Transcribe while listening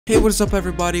Hey, what is up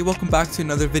everybody, welcome back to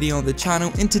another video on the channel.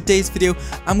 In today's video,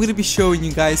 I'm going to be showing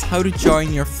you guys how to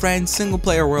join your friend's single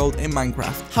player world in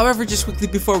Minecraft. However, just quickly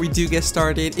before we do get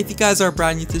started, if you guys are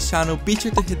brand new to this channel, be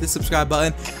sure to hit the subscribe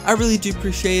button. I really do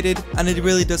appreciate it and it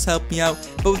really does help me out.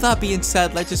 But with that being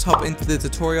said, let's just hop into the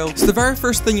tutorial. So the very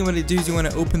first thing you want to do is you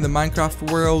want to open the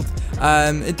Minecraft world.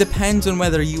 It depends on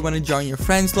whether you want to join your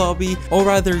friend's lobby or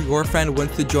rather your friend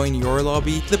wants to join your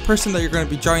lobby. The person that you're going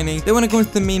to be joining, they want to go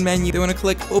into the main menu, they want to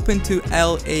click open to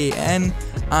LAN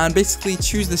and basically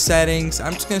choose the settings.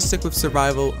 I'm just going to stick with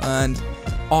survival and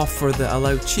off for the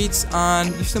allowed cheats, and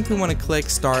you simply want to click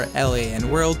start LAN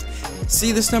world.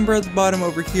 See this number at the bottom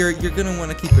over here, you're going to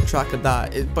want to keep a track of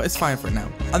that, but it's fine for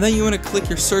now. And then you want to click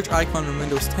your search icon on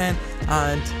Windows 10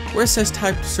 and where it says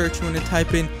type to search, you want to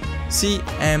type in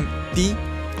CMD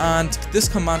and this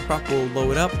command prompt will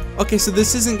load up. Okay, so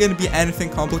this isn't going to be anything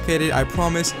complicated, I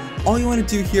promise. All you want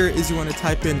to do here is you want to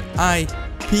type in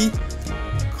IP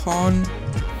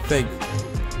config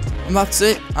and that's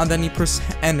it, and then you press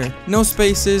enter. No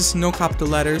spaces, no capital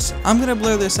letters. I'm gonna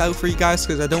blur this out for you guys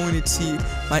because I don't want you to see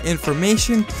my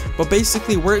information, but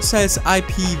basically where it says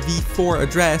IPv4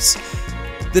 address,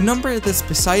 the number that's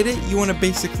beside it, you want to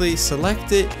basically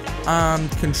select it and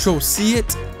Control C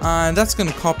it, and that's going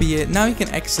to copy it. Now you can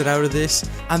exit out of this,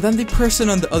 and then the person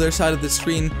on the other side of the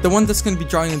screen, the one that's going to be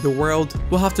joining the world,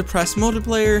 will have to press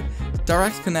multiplayer,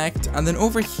 direct connect, and then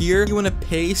over here you want to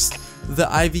paste the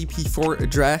IPv4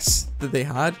 address that they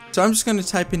had. So I'm just going to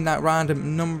type in that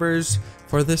random numbers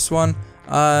for this one.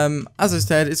 As I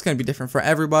said, it's going to be different for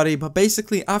everybody, but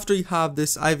basically after you have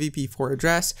this IPv4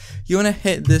 address, you want to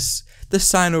hit this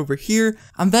sign over here,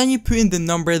 and then you put in the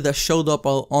number that showed up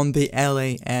on the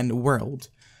LAN world.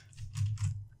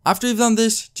 After you've done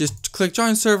this, just click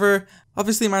join server.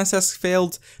 Obviously mine says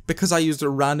failed because I used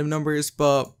random numbers,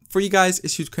 but for you guys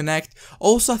it should connect.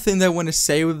 Also, a thing that I want to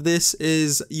say with this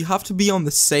is you have to be on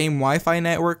the same Wi-Fi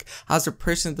network as the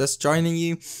person that's joining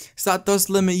you, so that does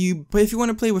limit you. But if you want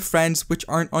to play with friends which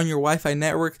aren't on your Wi-Fi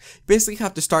network, you basically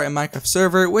have to start a Minecraft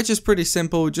server, which is pretty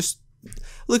simple. Just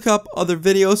look up other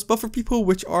videos, but for people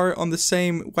which are on the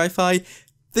same Wi-Fi,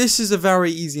 this is a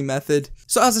very easy method.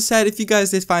 So as I said, if you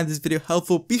guys did find this video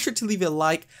helpful, be sure to leave it a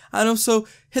like and also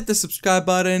hit the subscribe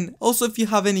button. Also, if you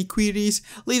have any queries,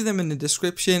 leave them in the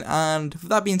description, and with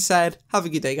that being said, have a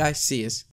good day guys, see yous.